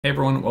Hey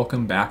everyone,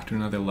 welcome back to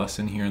another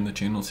lesson here on the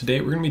channel.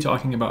 Today we're going to be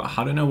talking about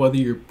how to know whether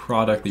your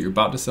product that you're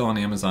about to sell on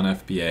Amazon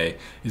FBA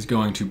is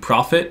going to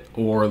profit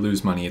or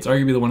lose money. It's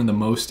arguably one of the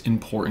most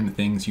important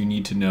things you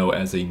need to know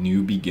as a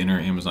new beginner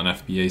Amazon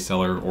FBA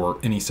seller, or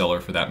any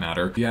seller for that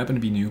matter. If you happen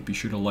to be new, be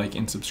sure to like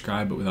and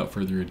subscribe, but without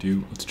further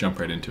ado, let's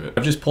jump right into it.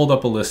 I've just pulled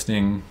up a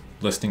listing.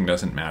 Listing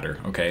doesn't matter,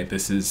 okay?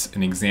 This is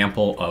an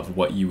example of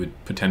what you would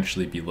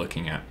potentially be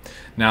looking at.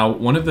 Now,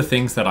 one of the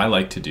things that I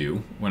like to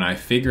do when I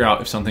figure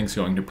out if something's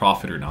going to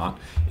profit or not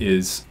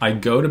is I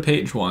go to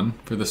page one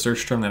for the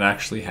search term that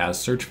actually has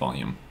search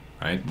volume,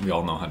 right? We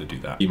all know how to do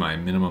that. My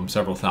minimum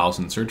several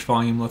thousand search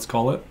volume, let's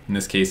call it. In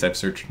this case, I've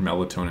searched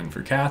melatonin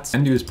for cats.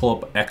 And do is pull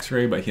up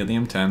X-ray by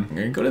Helium-10. I'm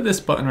gonna go to this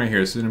button right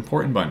here. This is an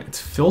important button.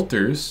 It's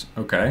filters,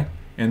 okay?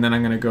 And then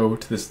I'm going to go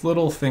to this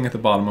little thing at the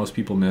bottom most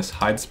people miss,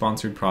 hide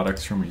sponsored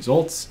products from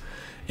results.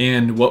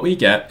 And what we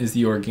get is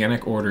the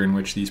organic order in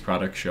which these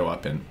products show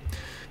up in.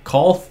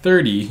 Call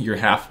 30 your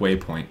halfway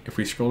point. If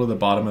we scroll to the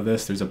bottom of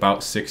this, there's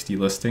about 60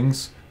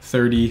 listings.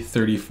 30,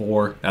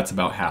 34, that's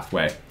about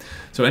halfway.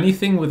 So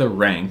anything with a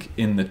rank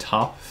in the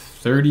top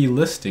 30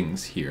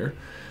 listings here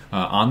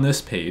on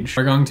this page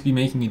are going to be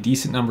making a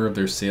decent number of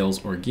their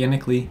sales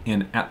organically,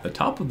 and at the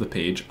top of the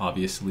page,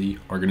 obviously,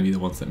 are going to be the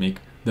ones that make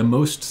the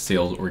most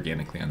sales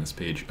organically on this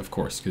page, of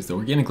course, because the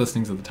organic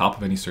listings at the top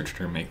of any search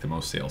term make the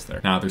most sales there.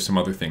 Now, there's some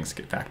other things that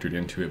get factored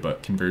into it,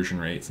 but conversion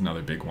rate's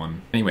another big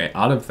one. Anyway,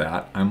 out of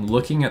that, I'm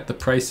looking at the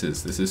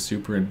prices. This is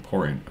super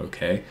important,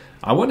 okay?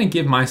 I want to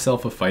give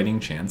myself a fighting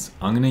chance.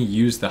 I'm going to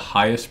use the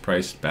highest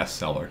priced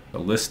bestseller. The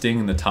listing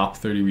in the top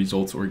 30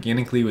 results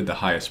organically with the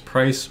highest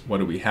price. What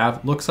do we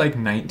have? Looks like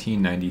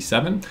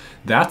 $19.97.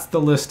 That's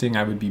the listing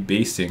I would be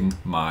basing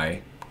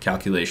my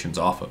calculations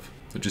off of.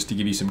 So just to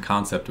give you some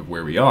concept of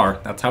where we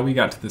are, that's how we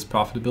got to this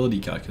profitability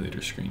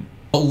calculator screen.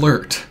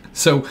 Alert!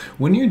 So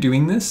when you're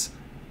doing this,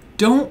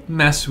 don't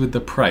mess with the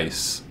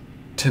price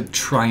to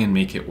try and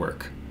make it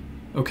work,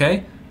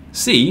 okay?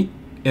 See,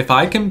 if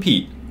I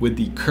compete with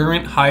the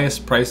current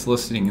highest price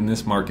listing in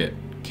this market,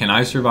 can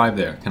I survive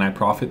there? Can I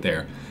profit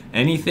there?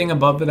 Anything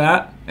above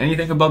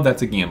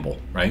that's a gamble,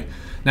 right?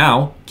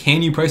 Now,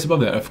 can you price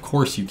above that? Of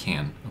course you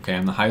can. Okay,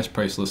 I'm the highest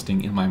price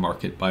listing in my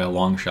market by a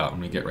long shot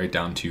when we get right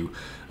down to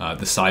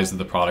the size of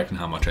the product and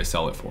how much I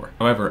sell it for.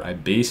 However, I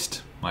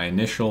based my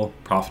initial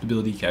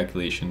profitability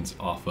calculations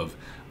off of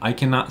I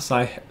cannot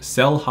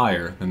sell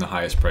higher than the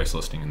highest price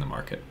listing in the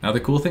market. Now, the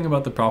cool thing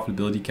about the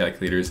profitability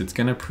calculator is it's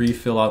gonna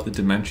pre-fill out the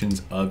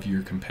dimensions of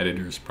your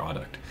competitor's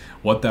product.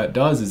 What that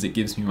does is it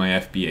gives me my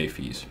FBA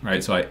fees,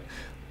 right? So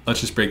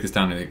let's just break this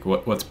down into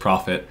what's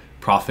profit.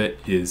 Profit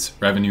is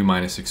revenue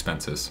minus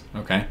expenses,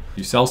 okay?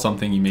 You sell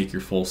something, you make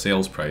your full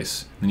sales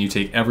price, then you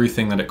take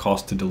everything that it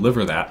costs to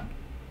deliver that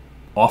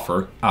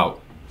offer out.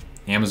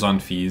 Amazon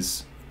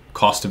fees,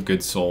 cost of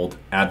goods sold,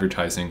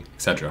 advertising,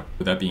 etc.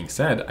 With that being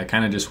said, I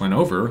kind of just went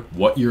over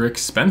what your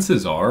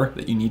expenses are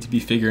that you need to be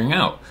figuring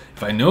out.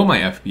 If I know my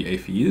FBA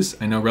fees,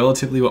 I know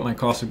relatively what my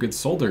cost of goods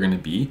sold are going to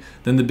be,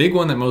 then the big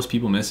one that most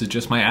people miss is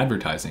just my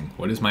advertising.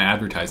 What is my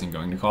advertising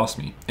going to cost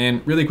me?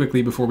 And really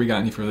quickly, before we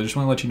got any further, I just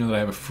want to let you know that I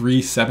have a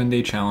free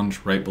 7-day challenge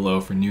right below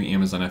for new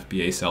Amazon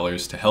FBA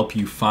sellers to help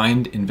you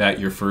find and vet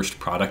your first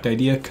product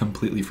idea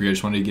completely free. I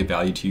just wanted to give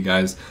value to you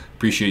guys.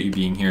 Appreciate you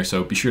being here,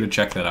 so be sure to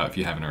check that out if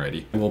you haven't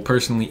already. I will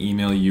personally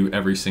email you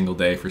every single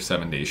day for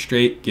 7 days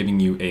straight, giving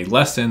you a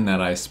lesson that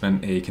I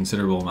spent a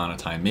considerable amount of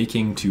time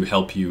making to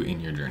help you in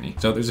your journey.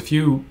 So there's a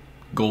few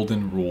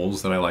golden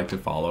rules that I like to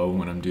follow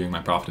when I'm doing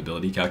my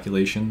profitability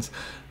calculations.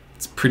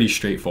 It's pretty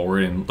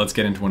straightforward, and let's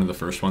get into one of the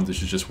first ones,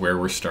 which is just where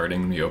we're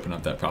starting when we open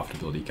up that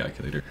profitability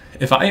calculator.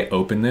 If I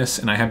open this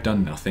and I have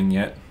done nothing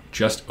yet,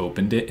 just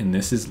opened it, and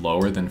this is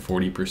lower than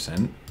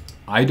 40%,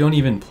 I don't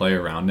even play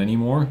around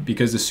anymore,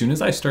 because as soon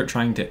as I start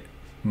trying to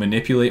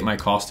manipulate my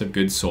cost of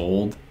goods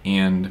sold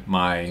and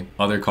my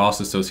other costs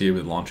associated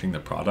with launching the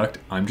product,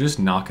 I'm just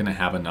not going to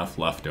have enough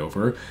left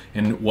over.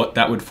 And what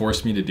that would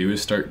force me to do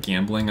is start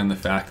gambling on the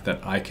fact that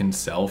I can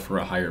sell for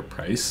a higher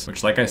price,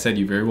 which, like I said,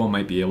 you very well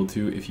might be able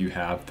to if you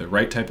have the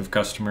right type of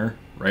customer,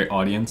 right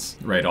audience,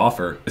 right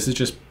offer. This is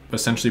just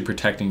essentially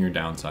protecting your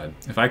downside.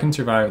 If I can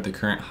survive at the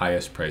current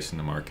highest price in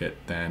the market,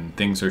 then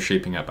things are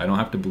shaping up. I don't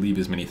have to believe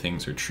as many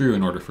things are true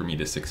in order for me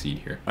to succeed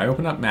here. I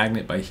open up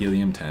Magnet by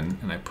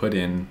Helium-10 and I put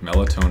in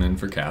melatonin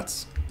for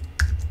cats.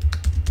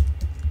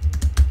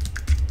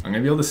 I'm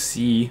gonna be able to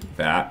see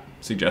that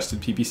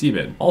suggested PPC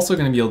bid. Also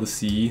gonna be able to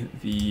see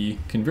the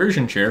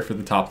conversion share for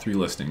the top 3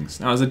 listings.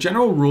 Now, as a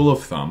general rule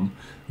of thumb,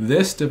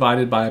 this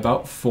divided by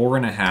about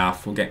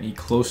 4.5 will get me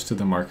close to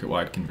the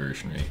market-wide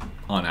conversion rate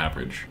on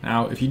average.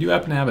 Now, if you do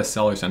happen to have a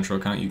Seller Central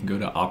account, you can go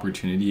to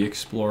Opportunity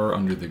Explorer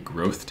under the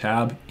Growth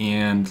tab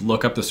and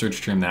look up the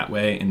search term that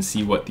way and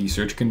see what the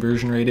search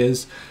conversion rate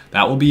is.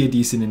 That will be a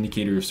decent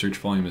indicator of search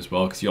volume as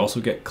well, because you also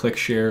get click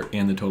share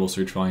and the total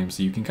search volume,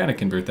 so you can kind of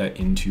convert that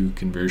into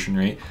conversion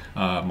rate,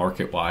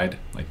 market-wide,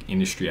 like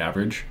industry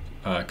average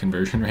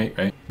conversion rate,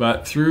 right?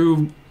 But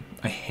through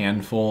a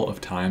handful of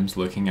times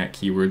looking at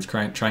keywords,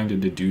 trying to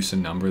deduce a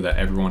number that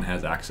everyone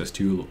has access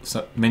to.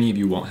 So many of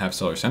you won't have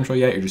Seller Central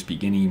yet, you're just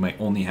beginning, you might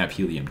only have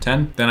Helium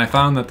 10. Then I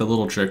found that the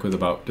little trick with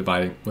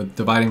dividing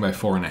by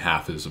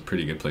 4.5 is a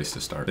pretty good place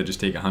to start. I just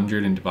take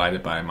 100 and divide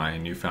it by my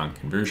newfound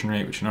conversion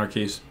rate, which in our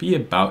case be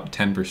about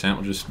 10%.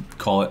 We'll just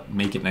call it,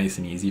 make it nice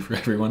and easy for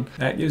everyone.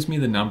 That gives me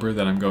the number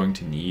that I'm going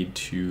to need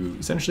to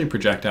essentially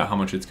project out how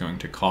much it's going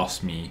to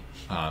cost me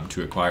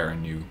to acquire a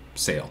new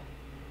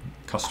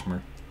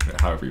customer,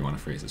 however you want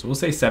to phrase it. So we'll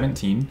say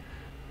 17,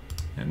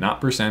 and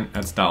not percent,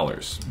 that's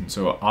dollars. And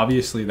so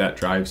obviously that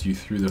drives you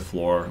through the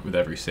floor with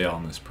every sale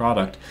on this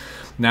product.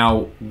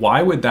 Now,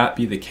 why would that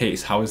be the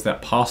case? How is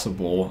that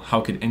possible? How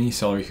could any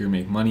seller here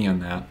make money on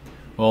that?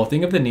 Well,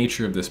 think of the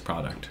nature of this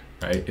product,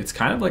 right? It's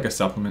kind of like a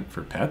supplement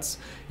for pets.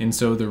 And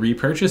so the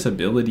repurchase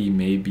ability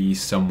may be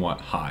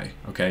somewhat high,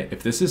 okay?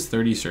 If this is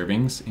 30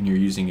 servings and you're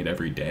using it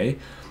every day,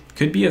 it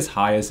could be as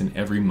high as an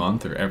every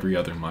month or every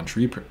other month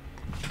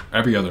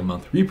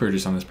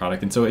repurchase on this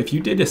product. And so if you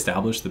did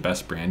establish the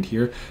best brand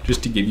here,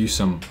 just to give you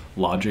some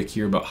logic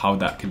here about how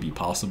that could be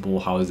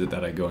possible, how is it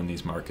that I go in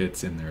these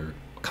markets and they're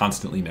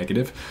constantly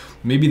negative?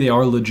 Maybe they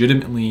are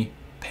legitimately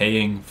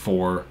paying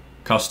for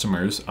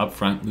customers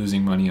upfront,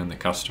 losing money on the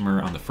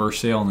customer on the first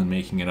sale and then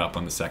making it up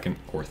on the second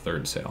or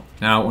third sale.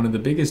 Now, one of the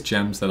biggest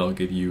gems that I'll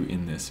give you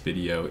in this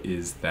video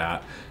is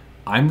that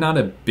I'm not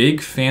a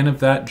big fan of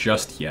that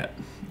just yet.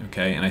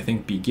 Okay, and I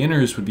think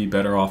beginners would be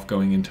better off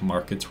going into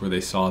markets where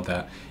they saw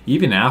that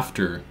even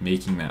after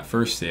making that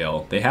first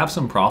sale, they have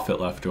some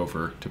profit left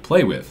over to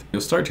play with.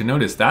 You'll start to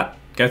notice that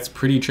gets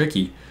pretty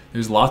tricky.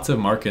 There's lots of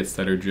markets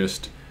that are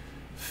just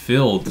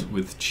filled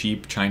with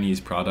cheap Chinese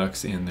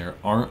products, and there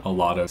aren't a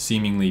lot of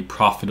seemingly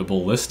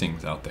profitable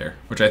listings out there,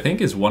 which I think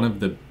is one of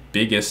the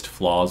biggest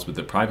flaws with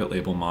the private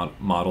label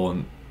model,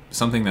 and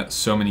something that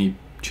so many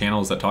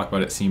channels that talk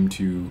about it seem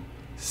to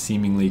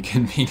seemingly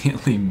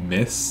conveniently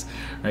miss,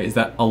 right? Is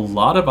that a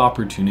lot of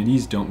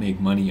opportunities don't make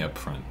money up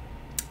front.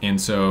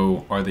 And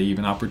so are they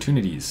even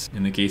opportunities?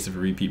 In the case of a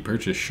repeat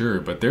purchase, sure,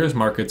 but there's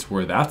markets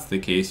where that's the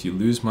case. You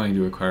lose money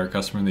to acquire a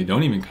customer and they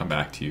don't even come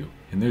back to you.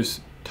 And there's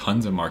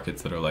tons of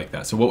markets that are like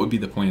that. So what would be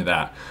the point of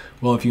that?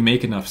 Well, if you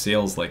make enough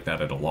sales like that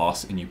at a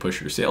loss and you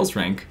push your sales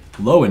rank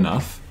low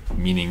enough,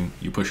 meaning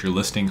you push your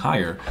listing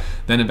higher,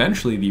 then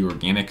eventually the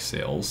organic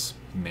sales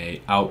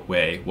may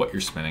outweigh what you're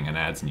spending on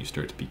ads and you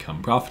start to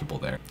become profitable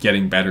there.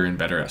 Getting better and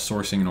better at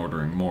sourcing and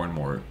ordering more and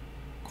more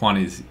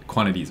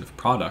quantities of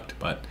product,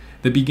 but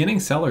the beginning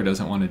seller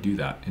doesn't want to do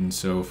that. And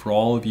so for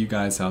all of you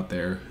guys out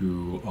there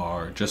who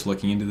are just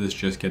looking into this,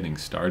 just getting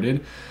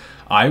started,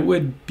 I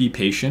would be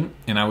patient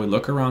and I would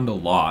look around a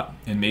lot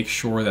and make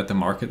sure that the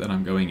market that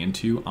I'm going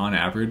into on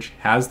average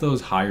has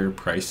those higher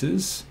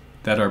prices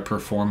that are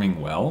performing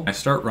well. I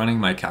start running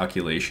my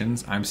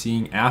calculations. I'm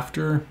seeing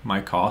after my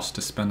cost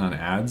to spend on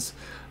ads,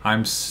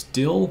 I'm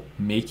still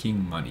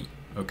making money.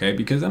 Okay,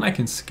 because then I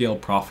can scale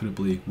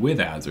profitably with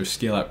ads, or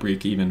scale at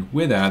break even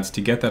with ads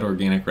to get that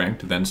organic rank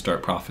to then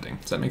start profiting.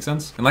 Does that make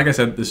sense? And like I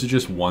said, this is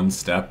just one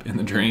step in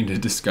the journey to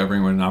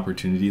discovering what an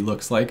opportunity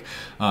looks like.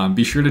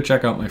 Be sure to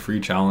check out my free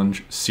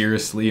challenge.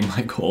 Seriously,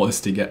 my goal is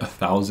to get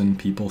 1,000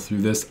 people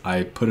through this.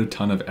 I put a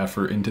ton of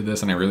effort into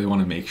this and I really want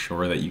to make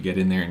sure that you get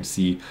in there and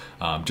see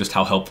just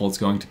how helpful it's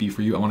going to be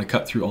for you. I want to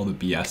cut through all the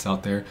BS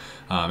out there.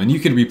 And you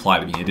can reply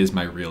to me. It is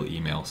my real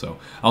email. So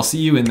I'll see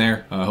you in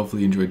there.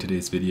 Hopefully you enjoyed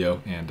today's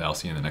video, and I'll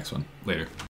see you in the next one. Later.